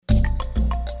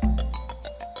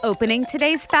Opening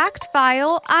today's fact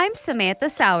file, I'm Samantha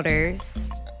Souders.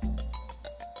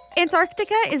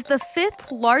 Antarctica is the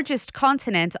fifth largest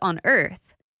continent on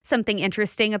Earth. Something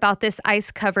interesting about this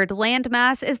ice-covered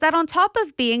landmass is that on top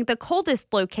of being the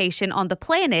coldest location on the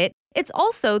planet, it's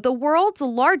also the world's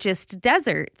largest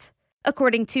desert.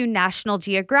 According to National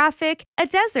Geographic, a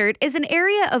desert is an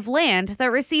area of land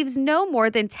that receives no more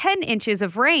than 10 inches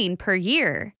of rain per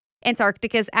year.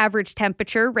 Antarctica's average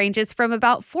temperature ranges from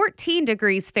about 14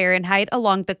 degrees Fahrenheit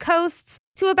along the coasts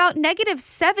to about negative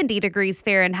 70 degrees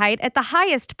Fahrenheit at the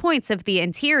highest points of the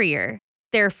interior.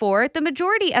 Therefore, the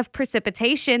majority of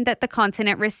precipitation that the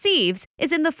continent receives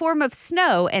is in the form of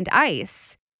snow and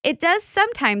ice. It does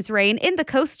sometimes rain in the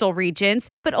coastal regions,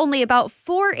 but only about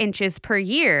 4 inches per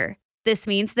year. This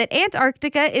means that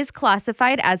Antarctica is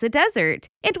classified as a desert,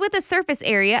 and with a surface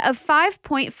area of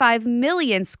 5.5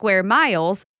 million square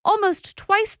miles, almost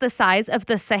twice the size of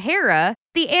the Sahara,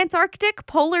 the Antarctic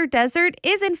polar desert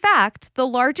is in fact the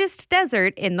largest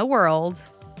desert in the world.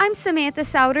 I'm Samantha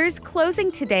Souders, closing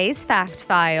today's fact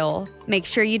file. Make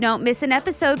sure you don't miss an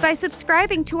episode by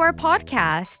subscribing to our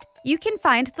podcast. You can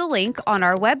find the link on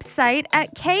our website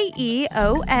at keom.fm,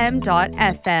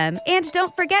 and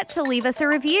don't forget to leave us a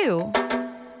review.